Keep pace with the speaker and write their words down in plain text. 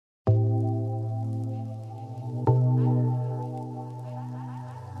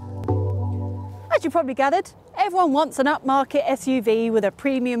As you probably gathered, everyone wants an upmarket SUV with a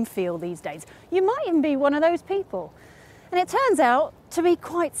premium feel these days. You might even be one of those people. And it turns out to be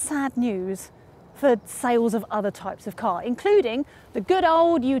quite sad news for sales of other types of car, including the good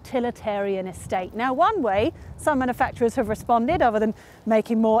old utilitarian estate. Now, one way some manufacturers have responded, other than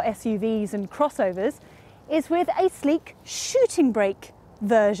making more SUVs and crossovers, is with a sleek shooting brake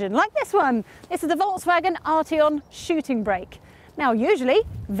version, like this one. This is the Volkswagen Arteon shooting brake. Now, usually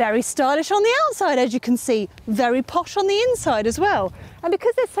very stylish on the outside, as you can see, very posh on the inside as well. And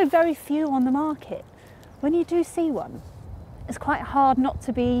because there's so very few on the market, when you do see one, it's quite hard not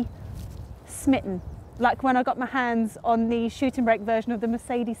to be smitten, like when I got my hands on the shooting brake version of the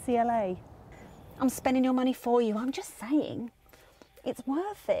Mercedes CLA. I'm spending your money for you, I'm just saying, it's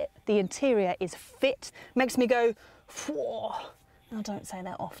worth it. The interior is fit, makes me go, whoa. I don't say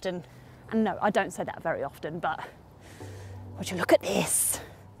that often. And no, I don't say that very often, but would you look at this?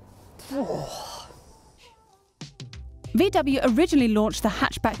 Oh. VW originally launched the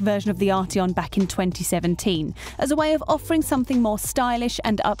hatchback version of the Arteon back in 2017 as a way of offering something more stylish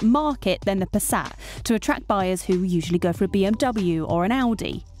and upmarket than the Passat to attract buyers who usually go for a BMW or an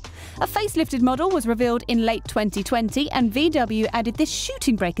Audi. A facelifted model was revealed in late 2020 and VW added this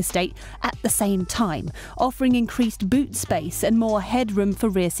shooting brake estate at the same time, offering increased boot space and more headroom for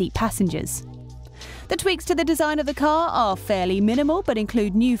rear seat passengers. The tweaks to the design of the car are fairly minimal but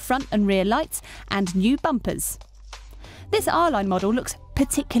include new front and rear lights and new bumpers. This R-Line model looks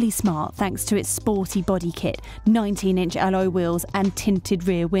particularly smart thanks to its sporty body kit, 19-inch alloy wheels and tinted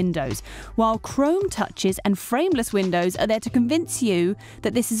rear windows, while chrome touches and frameless windows are there to convince you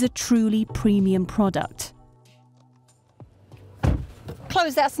that this is a truly premium product.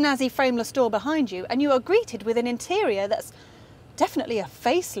 Close that snazzy frameless door behind you and you are greeted with an interior that's definitely a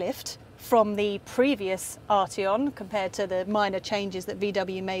facelift from the previous Arteon compared to the minor changes that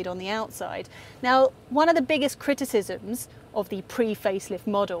VW made on the outside. Now, one of the biggest criticisms of the pre-facelift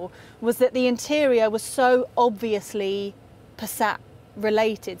model was that the interior was so obviously Passat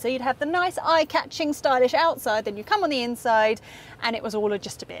related. So you'd have the nice eye-catching stylish outside, then you come on the inside and it was all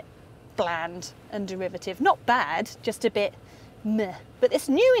just a bit bland and derivative. Not bad, just a bit meh. But this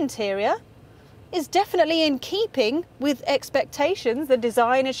new interior is definitely in keeping with expectations. The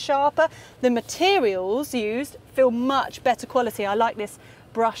design is sharper, the materials used feel much better quality. I like this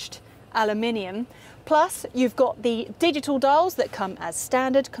brushed aluminium. Plus, you've got the digital dials that come as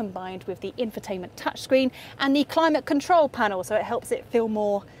standard, combined with the infotainment touchscreen and the climate control panel, so it helps it feel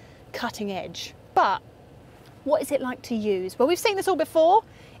more cutting edge. But what is it like to use? Well, we've seen this all before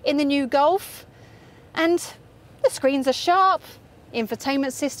in the new Golf, and the screens are sharp,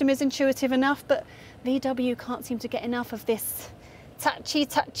 infotainment system is intuitive enough, but VW can't seem to get enough of this touchy,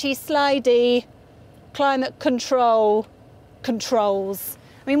 slidey climate control controls.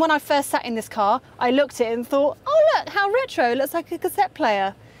 I mean, when I first sat in this car, I looked at it and thought, oh look, how retro, it looks like a cassette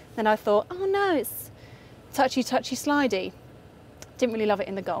player. Then I thought, oh no, it's touchy, slidey. Didn't really love it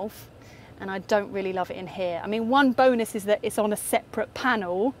in the Golf, and I don't really love it in here. I mean, one bonus is that it's on a separate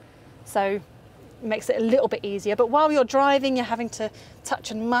panel, so makes it a little bit easier, but while you're driving you're having to touch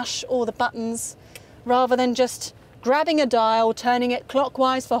and mush all the buttons rather than just grabbing a dial, turning it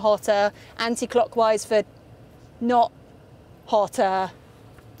clockwise for hotter, anti-clockwise for not hotter.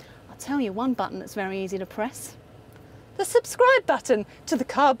 I'll tell you one button that's very easy to press. The subscribe button to the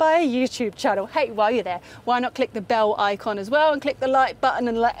Car Buyer YouTube channel. Hey, while you're there, why not click the bell icon as well and click the like button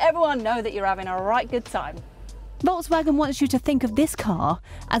and let everyone know that you're having a right good time. Volkswagen wants you to think of this car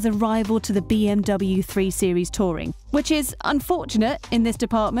as a rival to the BMW 3 Series Touring, which is unfortunate in this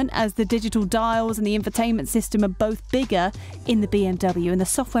department as the digital dials and the infotainment system are both bigger in the BMW and the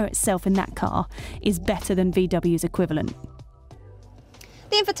software itself in that car is better than VW's equivalent.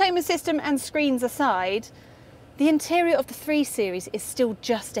 The infotainment system and screens aside, the interior of the 3 Series is still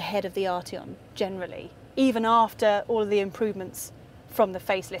just ahead of the Arteon, generally, even after all of the improvements from the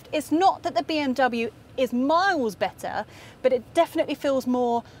facelift. It's not that the BMW is miles better, but it definitely feels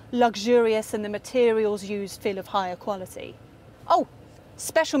more luxurious and the materials used feel of higher quality. Oh,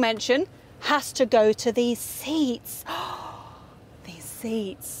 special mention has to go to these seats. These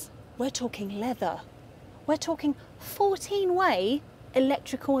seats. We're talking leather. We're talking 14-way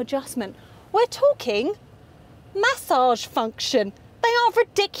electrical adjustment. We're talking massage function. They are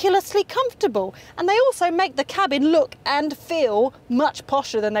ridiculously comfortable, and they also make the cabin look and feel much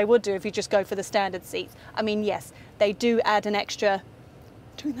posher than they would do if you just go for the standard seats. I mean, yes, they do add an extra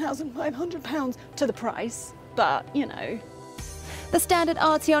 £2,500 to the price, but you know. The standard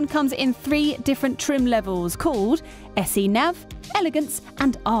Arteon comes in 3 different trim levels called SE Nav, Elegance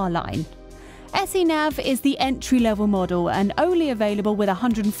and R-Line. SE Nav is the entry-level model and only available with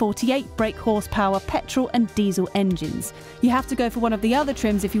 148 brake horsepower petrol and diesel engines. You have to go for one of the other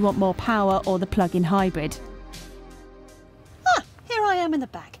trims if you want more power or the plug-in hybrid. Here I am in the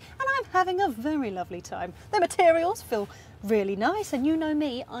back and I'm having a very lovely time. The materials feel really nice, and you know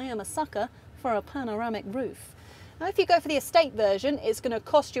me, I am a sucker for a panoramic roof. Now if you go for the estate version, it's going to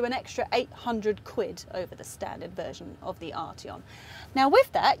cost you an extra 800 quid over the standard version of the Arteon. Now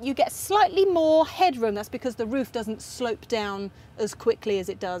with that you get slightly more headroom. That's because the roof doesn't slope down as quickly as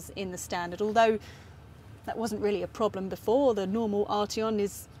it does in the standard, although that wasn't really a problem before. The normal Arteon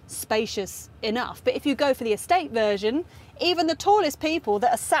is spacious enough. But if you go for the estate version, even the tallest people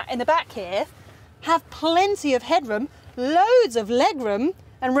that are sat in the back here have plenty of headroom, loads of legroom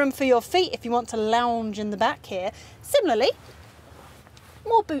and room for your feet if you want to lounge in the back here. Similarly,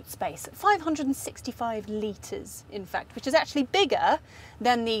 more boot space, 565 litres in fact, which is actually bigger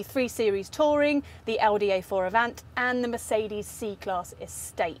than the 3 Series Touring, the Audi A4 Avant and the Mercedes C-Class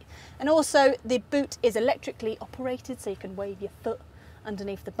Estate. And also the boot is electrically operated, so you can wave your foot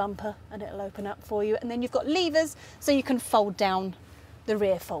underneath the bumper and it'll open up for you. And then you've got levers so you can fold down the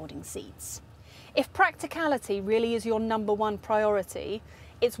rear folding seats. If practicality really is your #1 priority,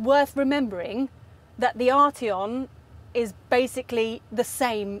 it's worth remembering that the Arteon is basically the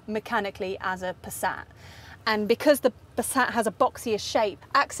same mechanically as a Passat. And because the Passat has a boxier shape,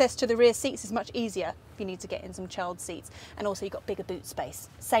 access to the rear seats is much easier if you need to get in some child seats. And also you've got bigger boot space.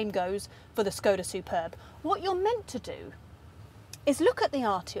 Same goes for the Skoda Superb. What you're meant to do is look at the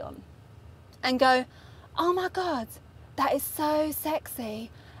Arteon and go, oh my God, that is so sexy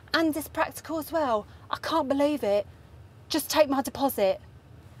and it's practical as well. I can't believe it. Just take my deposit.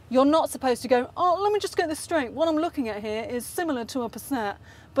 You're not supposed to go, oh, let me just get this straight. What I'm looking at here is similar to a Passat,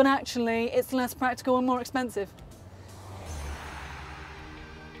 but actually it's less practical and more expensive.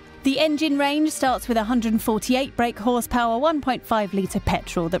 The engine range starts with 148 brake horsepower 1.5 litre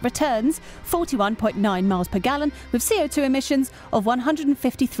petrol that returns 41.9 miles per gallon with CO2 emissions of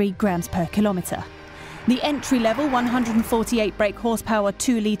 153 grams per kilometre. The entry-level 148 brake horsepower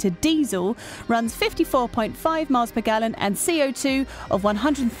 2-litre diesel runs 54.5 miles per gallon and CO2 of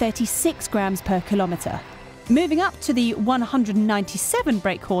 136 grams per kilometre. Moving up to the 197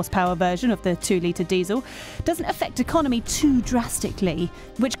 brake horsepower version of the 2-litre diesel doesn't affect economy too drastically,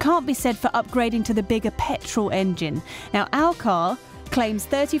 which can't be said for upgrading to the bigger petrol engine. Now our car claims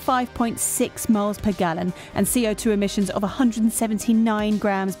 35.6 miles per gallon and CO2 emissions of 179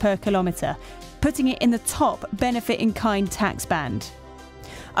 grams per kilometre, putting it in the top benefit-in-kind tax band.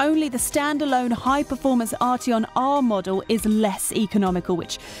 Only the standalone high-performance Arteon R model is less economical,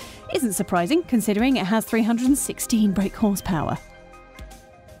 which isn't surprising considering it has 316 brake horsepower.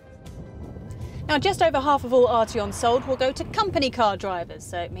 Now just over half of all Arteons sold will go to company car drivers,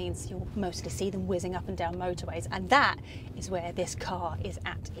 so it means you'll mostly see them whizzing up and down motorways, and that is where this car is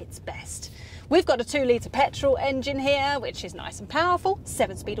at its best. We've got a 2-litre petrol engine here, which is nice and powerful,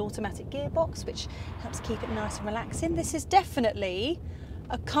 7-speed automatic gearbox, which helps keep it nice and relaxing. This is definitely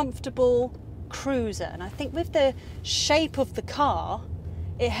a comfortable cruiser, and I think with the shape of the car,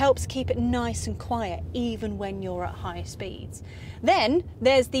 it helps keep it nice and quiet even when you're at high speeds. Then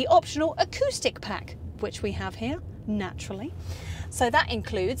there's the optional acoustic pack, which we have here, naturally. So that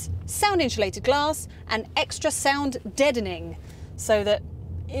includes sound insulated glass and extra sound deadening, so that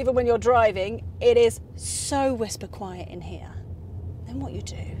even when you're driving, it is so whisper quiet in here. Then what you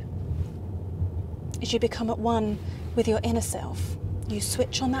do is you become at one with your inner self. You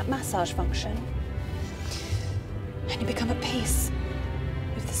switch on that massage function and you become at peace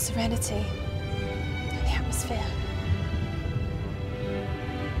with the serenity and the atmosphere.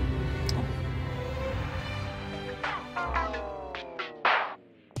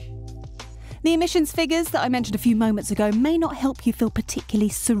 The emissions figures that I mentioned a few moments ago may not help you feel particularly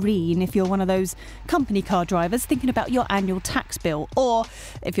serene if you're one of those company car drivers thinking about your annual tax bill, or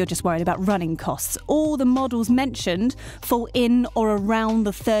if you're just worried about running costs. All the models mentioned fall in or around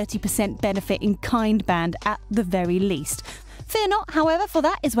the 30% benefit in kind band at the very least. Fear not, however, for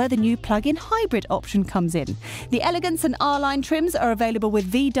that is where the new plug-in hybrid option comes in. The Elegance and R-Line trims are available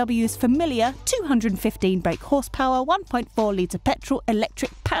with VW's familiar 215 brake horsepower, 1.4 litre petrol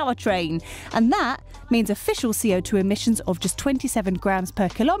electric powertrain. And that means official CO2 emissions of just 27 grams per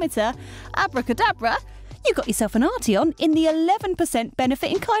kilometre. Abracadabra, you got yourself an Arteon in the 11% benefit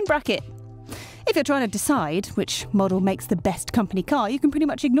in kind bracket. If you're trying to decide which model makes the best company car, you can pretty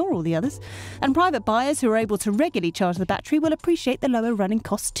much ignore all the others. And private buyers who are able to regularly charge the battery will appreciate the lower running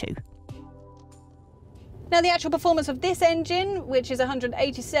costs too. Now the actual performance of this engine, which is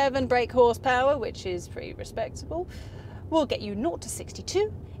 187 brake horsepower, which is pretty respectable, will get you 0 to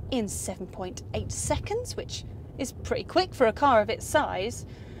 62 in 7.8 seconds, which is pretty quick for a car of its size,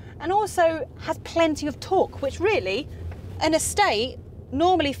 and also has plenty of torque, which really, an estate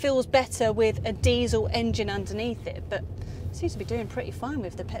normally feels better with a diesel engine underneath it, but it seems to be doing pretty fine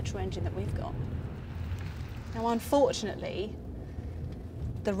with the petrol engine that we've got. Now, unfortunately,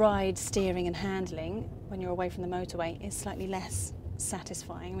 the ride, steering and handling when you're away from the motorway is slightly less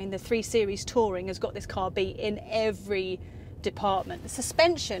satisfying. I mean, the 3 Series Touring has got this car beat in every department. The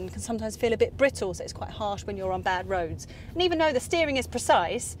suspension can sometimes feel a bit brittle, so it's quite harsh when you're on bad roads. And even though the steering is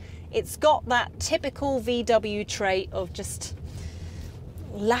precise, it's got that typical VW trait of just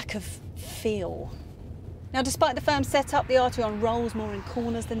lack of feel. Now, despite the firm setup, the Arteon rolls more in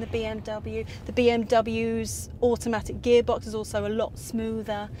corners than the BMW. The BMW's automatic gearbox is also a lot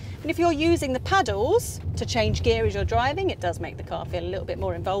smoother. And if you're using the paddles to change gear as you're driving, it does make the car feel a little bit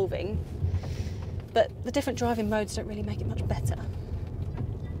more involving. But the different driving modes don't really make it much better.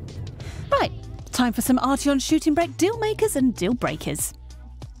 Right, time for some Arteon shooting brake deal makers and deal breakers.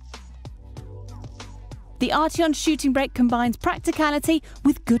 The Arteon shooting brake combines practicality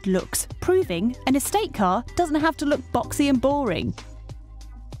with good looks, proving an estate car doesn't have to look boxy and boring.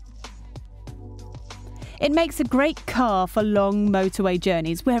 It makes a great car for long motorway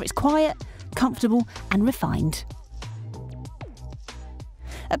journeys where it's quiet, comfortable and refined.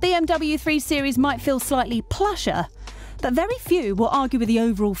 A BMW 3 Series might feel slightly plusher, but very few will argue with the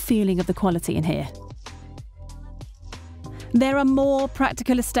overall feeling of the quality in here. There are more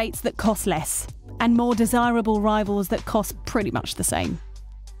practical estates that cost less, and more desirable rivals that cost pretty much the same.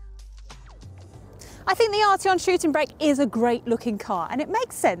 I think the Arteon shooting brake is a great looking car, and it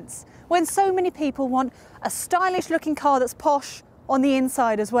makes sense when so many people want a stylish looking car that's posh on the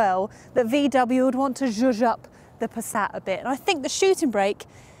inside as well, that VW would want to zhuzh up the Passat a bit. And I think the shooting brake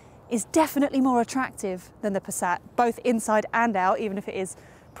is definitely more attractive than the Passat, both inside and out, even if it is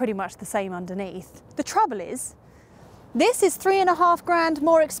pretty much the same underneath. The trouble is, this is 3.5 grand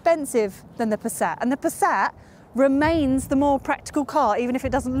more expensive than the Passat, and the Passat remains the more practical car, even if it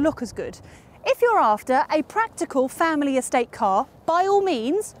doesn't look as good. If you're after a practical family estate car, by all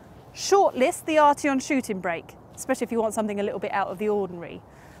means, shortlist the Arteon shooting brake, especially if you want something a little bit out of the ordinary.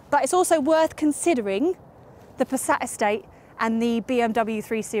 But it's also worth considering the Passat estate and the BMW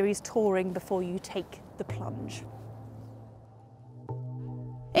 3 Series Touring before you take the plunge.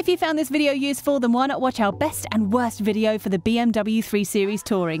 If you found this video useful, then why not watch our best and worst video for the BMW 3 Series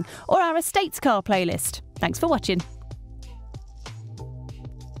Touring or our Estates Car playlist. Thanks for watching.